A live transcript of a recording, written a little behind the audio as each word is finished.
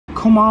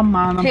Come on,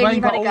 man. I'm Clearly playing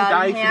you've had all a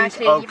girl in day here. for this.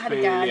 Clearly you've had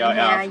a girl in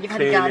here. You've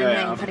had a girl in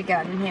here. You've had a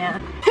girl in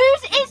here.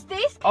 Whose is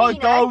this, Keenan? I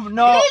don't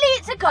know. Clearly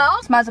it's a girl.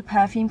 Smells of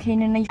perfume,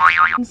 Keenan. Are you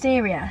f***ing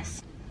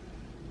serious?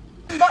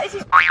 What is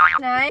his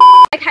name?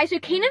 Okay, so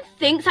Keenan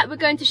thinks that we're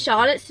going to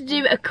Charlotte's to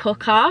do a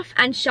cook-off,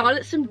 and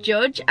Charlotte's some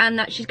judge, and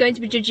that she's going to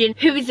be judging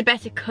who is the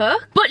better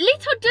cook. But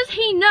little does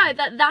he know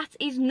that that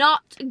is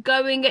not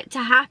going to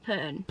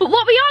happen. But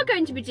what we are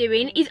going to be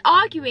doing is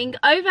arguing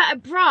over a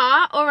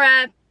bra or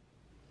a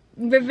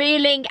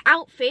revealing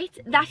outfit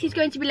that is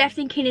going to be left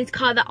in Keenan's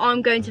car that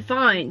I'm going to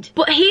find.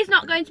 But he's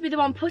not going to be the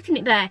one putting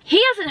it there.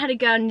 He hasn't had a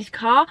girl in his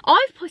car.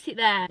 I've put it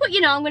there. But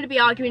you know, I'm going to be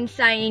arguing,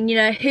 saying, you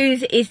know,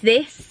 whose is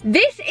this?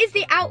 This is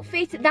the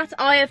outfit that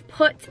I have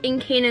put in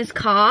Keenan's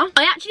car.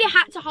 I actually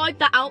had to hide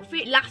that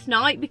outfit last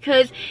night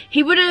because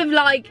he would have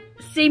like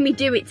seen me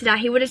do it today.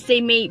 He would have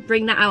seen me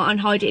bring that out and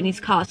hide it in his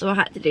car, so I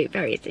had to do it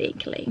very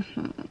sneakily.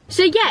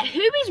 So yeah,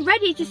 who is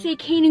ready to see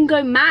Keenan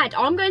go mad?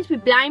 I'm going to be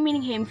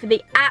blaming him for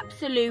the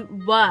absolute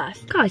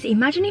worst. Guys,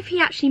 imagine if he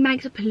actually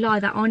makes up a lie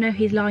that I know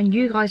he's lying,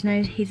 you guys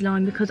know he's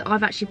lying because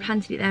I've actually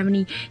planted it there,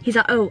 and he's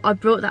like, oh, I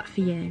brought that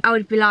for you. I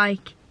would be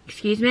like,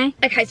 excuse me?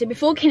 Okay, so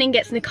before Keenan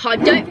gets in the car,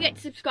 don't forget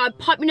to subscribe,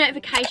 pop your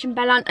notification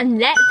bell on, and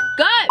let's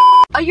go!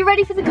 Are you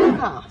ready for the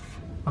cook-off?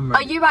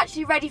 Are you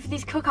actually ready for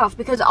this cook-off?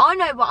 Because I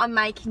know what I'm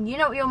making, you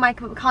know what you're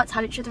making, but we can't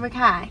tell each other,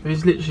 okay?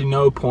 There's literally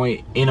no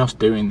point in us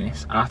doing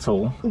this at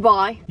all.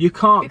 Why? You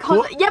can't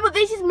cook. Yeah, but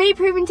this is me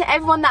proving to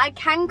everyone that I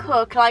can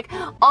cook. Like,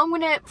 I'm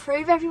gonna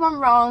prove everyone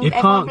wrong. You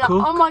everyone can't will be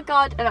like, cook. oh my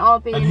god, and I'll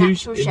be an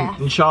actual chef.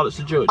 And Charlotte's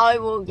the judge? I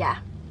will, yeah.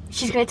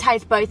 She's gonna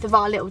taste both of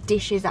our little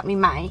dishes that we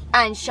make,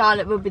 and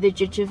Charlotte will be the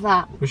judge of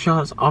that. Well,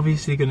 Charlotte's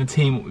obviously going to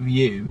team up with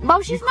you. Well,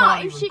 she's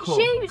not. If she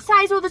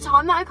says all the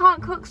time that I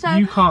can't cook, so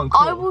you can't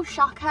cook. I will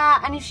shock her,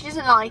 and if she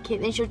doesn't like it,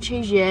 then she'll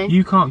choose you.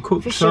 You can't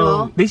cook, for so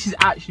sure. This is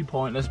actually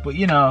pointless, but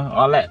you know,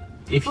 I'll let.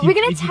 If we're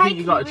gonna take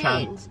you got a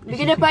chance, we're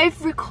gonna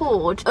both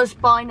record us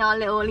buying our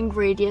little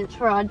ingredients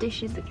for our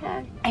dishes,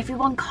 okay?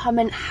 Everyone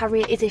comment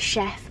Harriet is a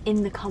chef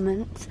in the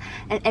comments,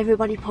 and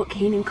everybody put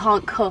Keenan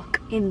can't cook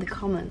in the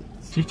comments.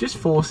 She just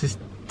forces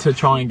to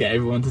try and get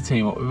everyone to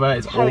team up with her.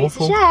 It's Harriet's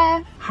awful. A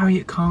chef.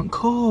 Harriet can't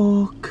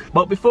cook.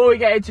 But before we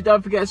get into it,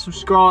 don't forget to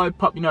subscribe,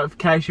 pop your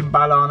notification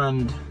bell on,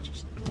 and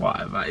just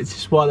whatever. It's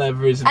just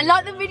whatever, isn't it? And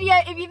like the video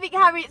if you think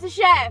Harriet's a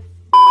chef.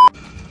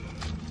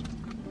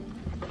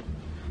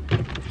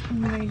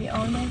 I'm really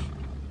on it.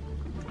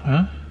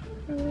 Huh?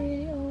 I'm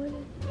really on it.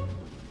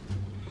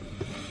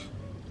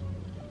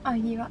 Are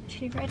you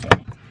actually ready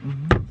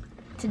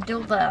to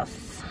do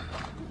this?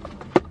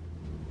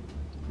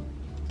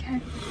 Okay.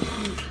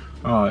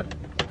 Alright.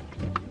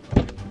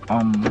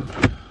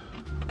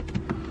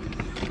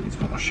 Let's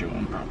put my shoe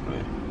on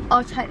properly.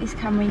 I'll take this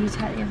camera, you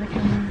take the other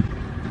camera.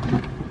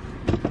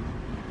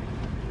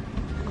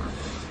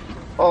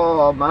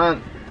 Oh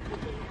man.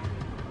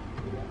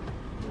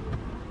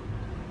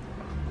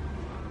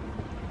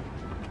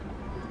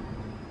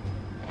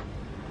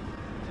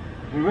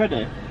 You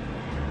ready?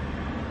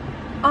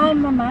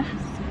 I'm a mess.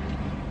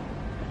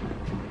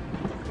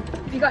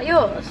 Have you got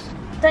yours?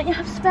 Don't you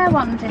have spare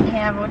ones in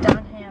here or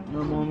down here?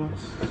 No, Mama.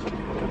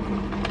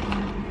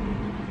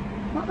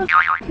 What the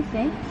f is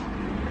this?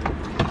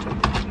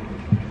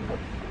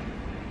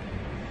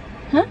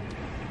 Huh?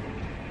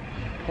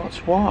 What's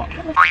what?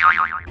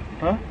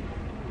 Huh?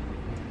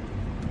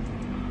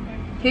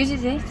 Whose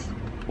is this?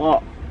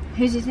 What?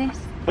 Whose is this?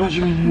 What do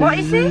you mean? What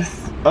is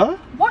this? Huh?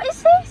 What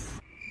is this?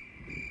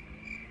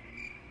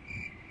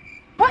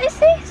 What is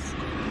this?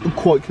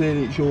 Quite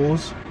clearly it's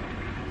yours.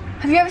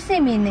 Have you ever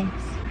seen me in this?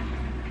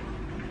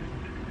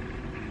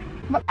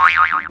 What?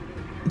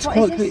 It's What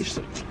quite is clearly this?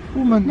 it's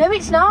woman. No,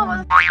 it's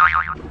not.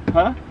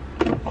 Huh?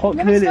 Quite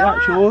No, clearly it's not.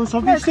 that's yours.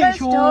 Obviously No, it's close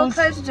the door, yours.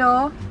 close the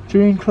door. Do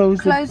you mean close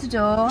the Close the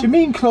door. Do you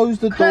mean close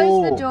the door?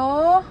 Close the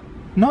door.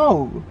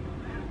 No.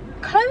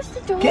 Close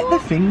the door. Get the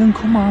thing and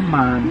come on,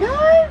 man.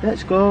 No.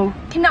 Let's go. I'm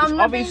It's not being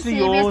obviously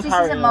serious. yours, This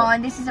Harriet. isn't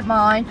mine. This isn't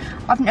mine.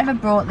 I've never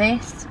brought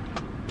this.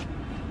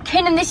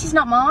 Keenan, this is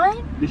not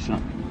mine.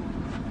 Listen.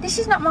 This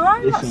is not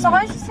mine. What Listen.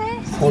 size is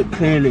this? Quite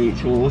clearly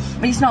it's yours.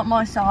 It's not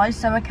my size,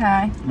 so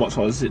okay. What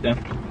size is it then?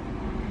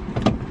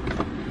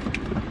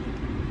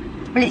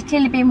 Well, it's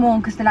clearly been worn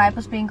because the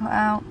label's been cut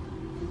out.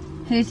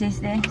 Whose is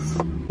this?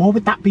 Why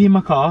would that be in my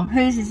car?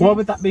 Whose is Why this?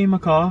 would that be in my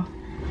car?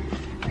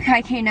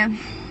 Okay, Keenan.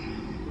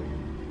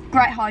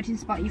 Great hiding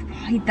spot. You've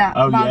hid that.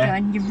 Oh, well yeah.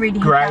 done. You've really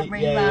hid Great, that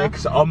really yeah, well.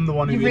 because I'm the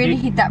one who You really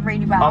hid that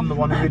really well. I'm the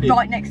one who did.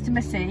 Right next to my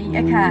seat.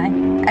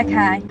 Okay.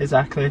 Okay.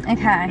 Exactly.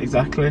 Okay.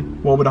 Exactly.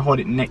 Why would I hide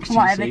it next to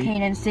your Whatever, seat?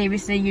 Keenan.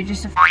 Seriously, you're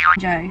just a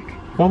f***ing joke.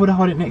 Why would I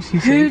hide it next to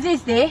your seat? Whose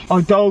is this?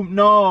 I don't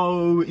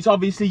know. It's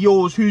obviously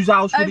yours. Whose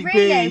else would Oh it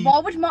really? be? Why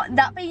would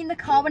that be in the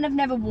car when I've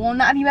never worn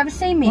that? Have you ever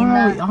seen me in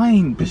Well, that? I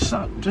ain't.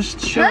 Just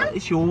shut. Huh?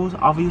 It's yours.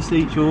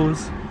 Obviously, it's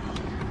yours.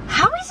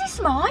 How is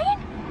this mine?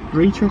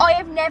 Reach it. I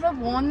have never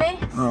worn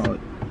this. Alright.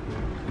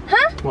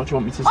 Huh? What do you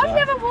want me to say? I've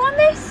never worn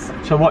this.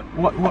 So what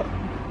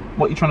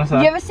are you trying to say?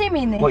 Have you ever seen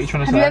me in this? What are you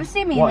trying to Have say? you ever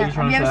seen me in What are that? you Have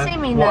trying you to ever say?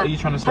 seen me in What that? are you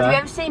trying to say? Have you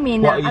ever seen me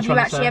in What that? are you Have trying you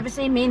to actually say? ever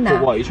seen me in But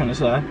that? what are you trying to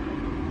say?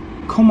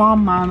 Come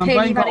on, man. I'm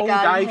Clearly playing you've all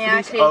had a day girl in for here.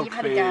 this. Clearly Oh, you've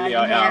had a clearly girl in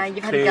I here. have.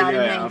 You've had a girl in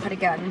here. You've had a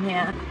girl in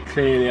here.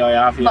 Clearly I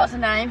have. Yeah. What's her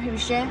name?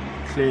 Who's she?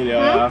 Clearly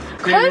I have.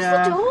 Close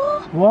the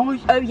door. Why?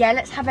 Oh yeah,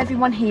 let's have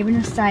everyone hearing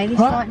us say this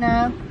right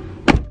now.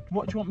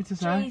 What do you want me to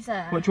say?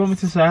 Jesus. What do you want me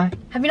to say?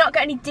 Have you not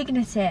got any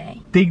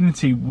dignity?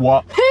 Dignity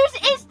what?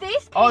 Whose is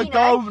this, Keenan? I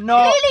don't know.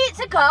 Clearly it's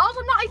a girl's.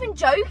 I'm not even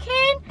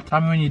joking.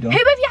 Tell me when you're done. Who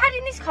have you had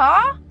in this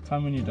car? Tell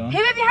me when you're done.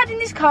 Who have you had in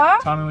this car?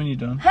 Tell me when you're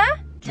done. Huh?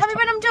 Tell me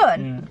when I'm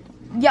done?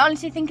 Yeah. You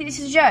honestly think this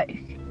is a joke?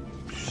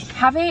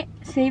 Have it?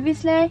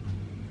 Seriously?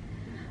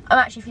 I'm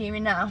actually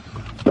fuming now.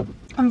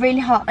 I'm really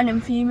hot and I'm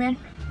fuming.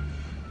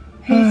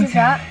 Whose is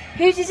that?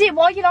 Whose is it?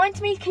 Why are you lying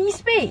to me? Can you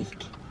speak?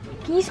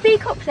 Can you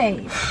speak up,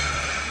 please?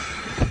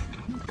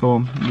 Go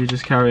on, you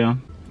just carry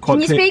on. Can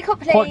you speak up,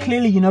 please? Quite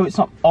clearly, you know it's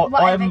not.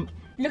 I haven't.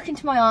 Look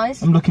into my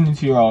eyes. I'm looking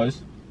into your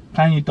eyes.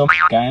 Playing your dumb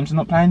games. I'm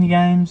not playing your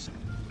games.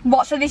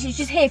 What? So this is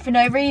just here for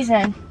no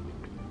reason?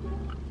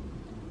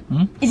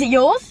 Hmm? Is it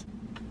yours?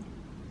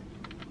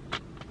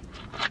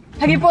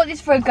 Have you brought this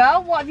for a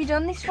girl? What have you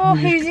done this for?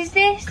 Whose is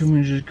this? Can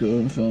we just go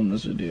and film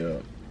this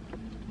video?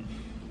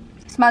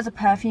 It smells of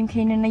perfume,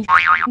 Keenan. Are you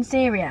f***ing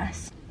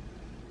serious?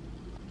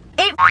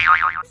 It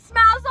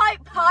smells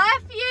like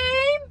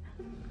perfume!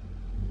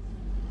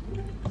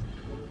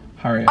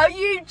 Harriet. Are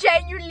you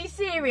genuinely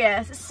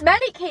serious? Smell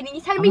it, Keenan.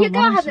 You're telling me your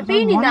girl hasn't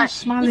been in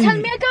that? You're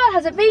telling me a girl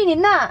hasn't been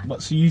in that?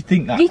 What, so you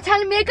think that? You're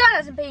telling me a girl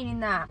hasn't been in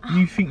that?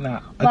 You think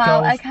that?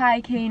 Well,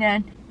 okay,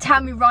 Keenan.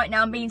 Tell me right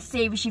now, I'm being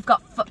serious. You've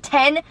got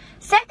 10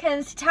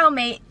 seconds to tell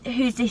me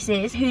whose this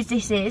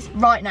is,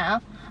 right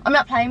now. I'm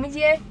not playing with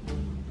you.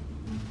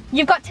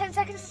 You've got 10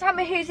 seconds to tell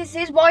me whose this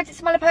is. Why does it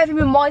smell of perfume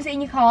and why is it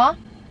in your car?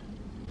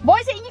 Why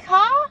is it in your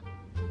car?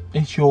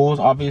 It's yours,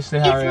 obviously,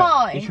 Harriet. It's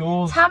mine. It's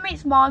yours. Tell me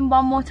it's mine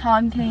one more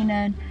time,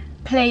 Keenan.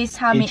 Please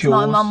tell me it's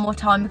mine one more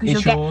time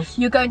because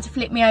you're going to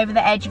flip me over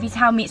the edge if you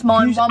tell me it's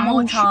mine one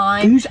more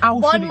time. Whose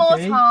else would it be? One more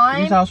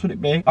time. Whose else would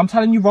it be? I'm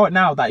telling you right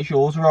now that it's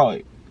yours,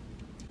 right?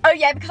 Oh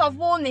yeah, because I've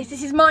worn this.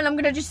 This is mine. I'm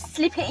going to just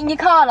slip it in your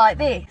car like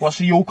this. Well,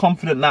 so you're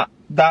confident that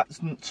that's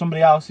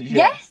somebody else's?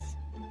 Yes.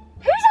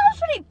 Whose else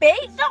would it be?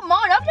 It's not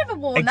mine. I've never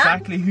worn that.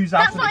 Exactly. Whose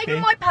else would it be? That's not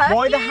even my perfume.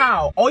 Why the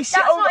hell? I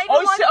sit over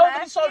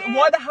the side.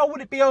 Why the hell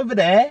would it be over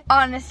there?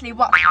 Honestly,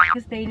 what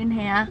has been in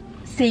here?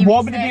 Seriously. Why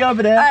would it be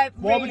over there?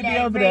 Why would it be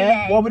over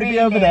there? Why would it be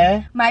over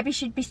there? Maybe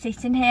she'd be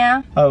sitting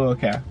here. Oh,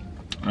 okay.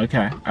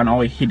 Okay. And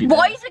I hid it.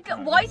 Why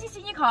is this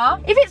in your car?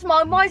 If it's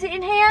mine, why is it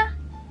in here?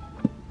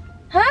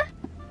 Huh?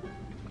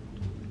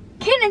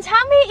 Keenan,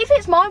 tell me if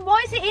it's mine,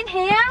 why is it in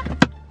here?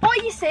 By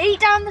your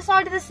seat, down the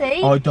side of the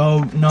seat. I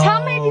don't know.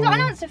 Tell me if you got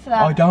an answer for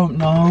that. I don't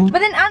know. But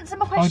then answer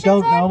my questions. I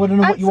don't know. I don't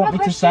know what you want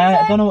me to say.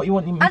 I don't know what you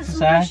want me to say. Answer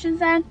my questions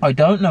then. I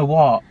don't know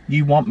what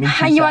you want me to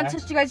say. And you want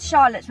us to go to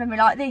Charlotte's when we're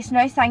like this?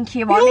 No, thank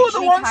you. You're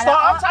the one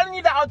I'm telling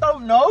you that I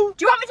don't know.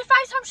 Do you want me to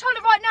FaceTime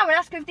Charlotte right now and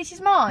ask her if this is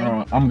mine?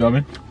 Alright, I'm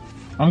going.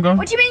 I'm going.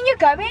 What do you mean you're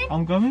going?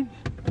 I'm going.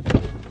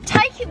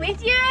 Take it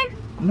with you.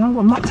 No,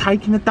 I'm not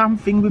taking a damn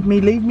thing with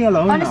me. Leave me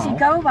alone. Honestly,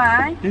 go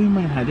away. Doing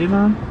my head in,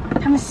 man.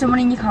 Tell me someone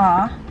in your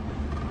car.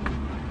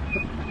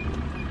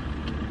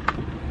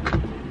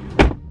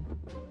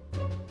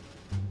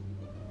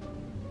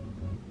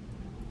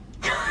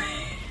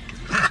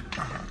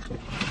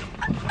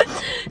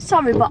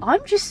 Sorry, but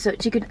I'm just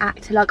such a good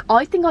actor. Like,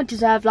 I think I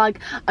deserve like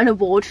an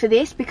award for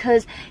this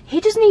because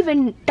he doesn't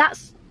even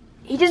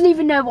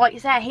know what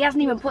he's there. He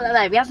hasn't even put that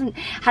there. He hasn't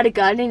had a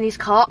gun in his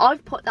car.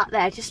 I've put that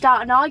there to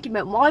start an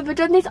argument. Why have I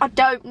done this? I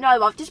don't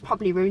know. I've just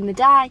probably ruined the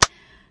day.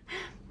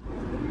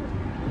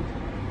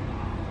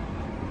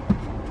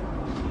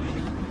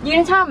 You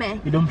gonna tell me?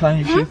 You done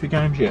playing your stupid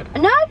games yet?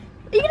 No.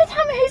 Are you gonna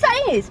tell me whose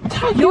that is?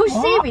 You're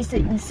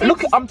serious.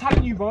 Look, I'm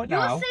telling you right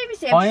now. You're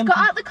serious. I've just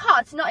got out the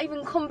car to not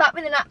even come back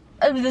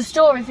with a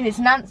story for this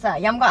and answer.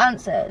 You haven't got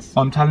answers.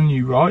 I'm telling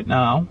you right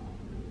now,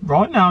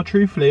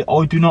 truthfully,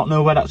 I do not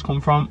know where that's come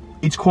from.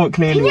 It's quite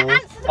clearly yours. Can you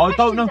answer the questions, I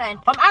don't know. Then?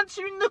 I'm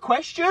answering the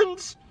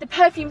questions. The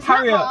perfume's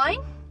Harriet, not mine.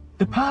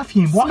 The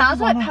perfume. What smells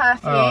like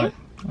perfume. Right.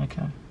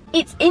 Okay.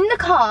 It's in the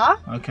car.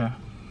 Okay.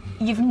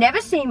 You've never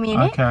seen me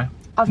in it. Okay.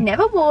 I've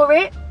never wore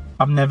it.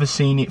 I've never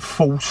seen it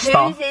full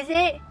stuff. Whose is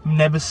it?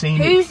 Never seen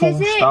it full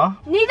stuff.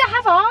 Neither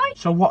have I.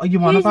 So what are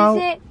you on about?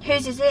 Whose is it?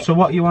 Whose is it? So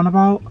what are you on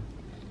about?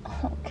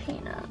 Oh,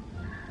 Keenan.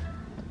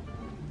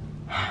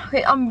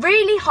 Okay, I'm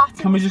really hot.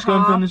 Can we just go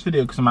and film this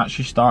video because I'm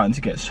actually starting to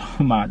get so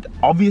mad.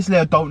 Obviously,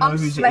 I don't know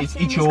whose it is.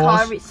 It's yours.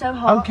 Car. It's so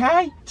hot.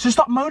 Okay. So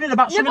stop moaning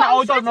about something that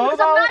I don't know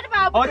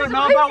about. I don't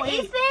know about it.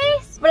 Whose is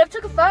this? Well, I've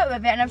took a photo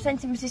of it and I've sent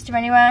it to my sister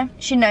anyway.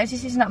 She knows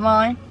this is not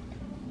mine.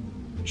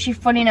 She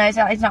fully knows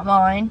that it's not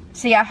mine.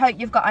 So yeah, I hope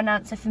you've got an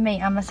answer for me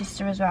and my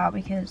sister as well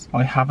because...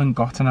 I haven't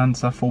got an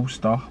answer, full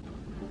stop.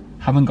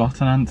 Haven't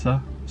got an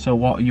answer. So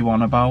what are you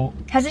on about?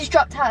 Has it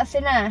dropped out of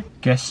thin air?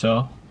 Guess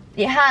so.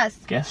 It has.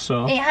 Guess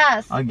so. It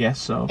has. I guess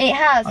so. It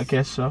has. I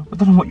guess so. I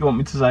don't know what you want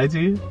me to say to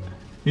you.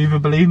 You either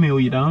believe me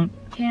or you don't.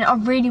 I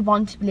really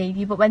want to believe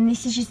you, but when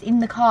this is just in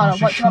the car,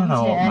 like, what do you want me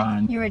to do?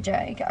 Man. You're a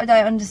joke. I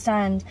don't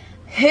understand.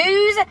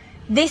 Whose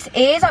This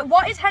is, like,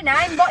 what is her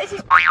name? What is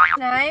his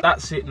name?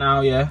 That's it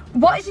now, yeah.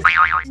 What is his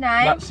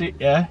name? That's it,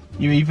 yeah.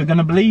 You're either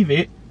gonna believe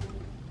it,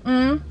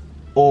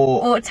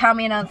 or tell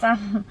me an answer.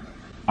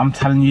 I'm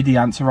telling you the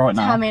answer right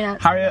now. Tell me an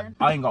answer. Harriet,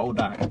 I ain't got all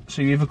that.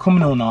 So you're either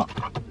coming or not.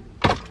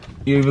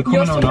 You're either coming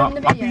or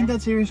not. I'm being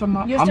dead serious, I'm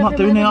not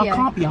doing it. I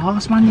can't be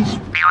arsed, man.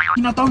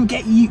 You know, don't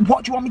get you.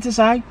 What do you want me to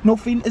say?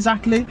 Nothing,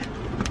 exactly.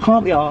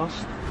 Can't be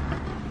arsed.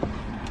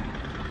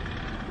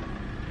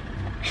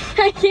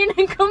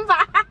 Keenan, come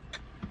back.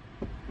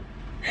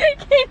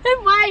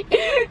 Keenan, wait.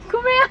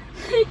 Come here.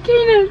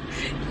 Keenan.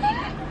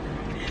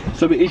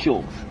 So it is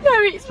yours? No,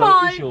 it's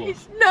mine.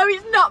 No,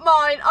 it's not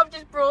mine. I've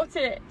just brought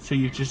it. So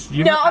you've just...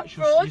 No, I've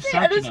brought it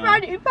and I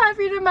sprayed it with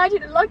perfume and made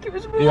it look like it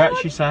was warm. You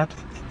actually sad.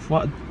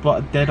 What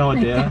a dead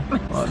idea.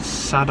 What a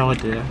sad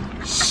idea.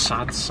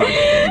 Sad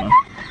idea, man.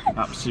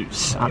 Absolute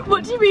sad.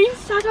 What do you mean,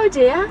 sad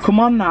idea? Come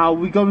on now,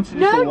 we're going to do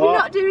No, we're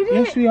not doing it.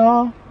 Yes, we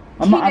are.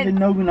 I'm not having,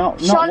 no, we're not.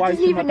 Charlotte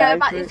doesn't even know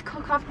about this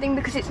cook-off thing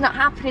because it's not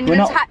happening. We've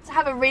had to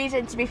have a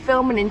reason to be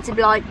filming and to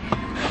be like,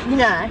 you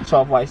know.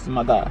 So I've wasted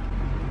my day.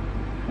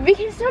 We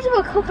can still do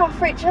a cook-off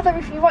for each other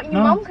if you want.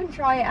 Your mum can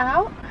try it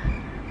out.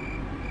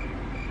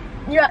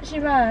 You're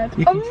actually mad.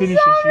 You can finish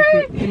this.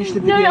 You can finish the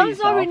video. No, I'm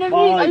sorry. No,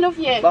 please. I love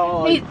you.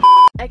 Bye.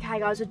 Okay,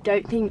 guys. I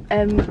don't think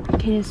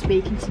Keenan's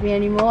speaking to me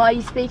anymore. Are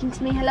you speaking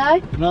to me?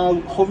 Hello?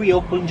 No, hurry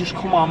up and just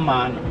come on,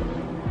 man.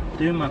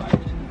 Do my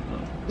laces.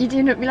 You're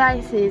doing up your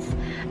laces.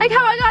 Okay,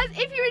 well, guys.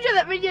 If you enjoyed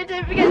that video,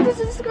 don't forget to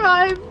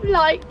subscribe,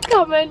 like,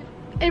 comment,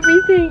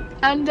 everything,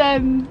 and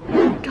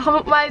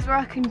comment ways where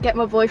I can get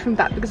my boyfriend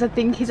back because I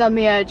think he's on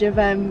the urge of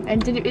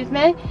ending it with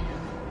me.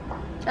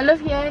 I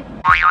love you.